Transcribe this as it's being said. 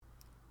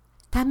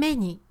ため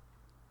に、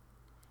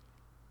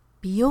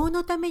美容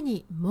のため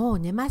にもう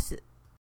寝ます。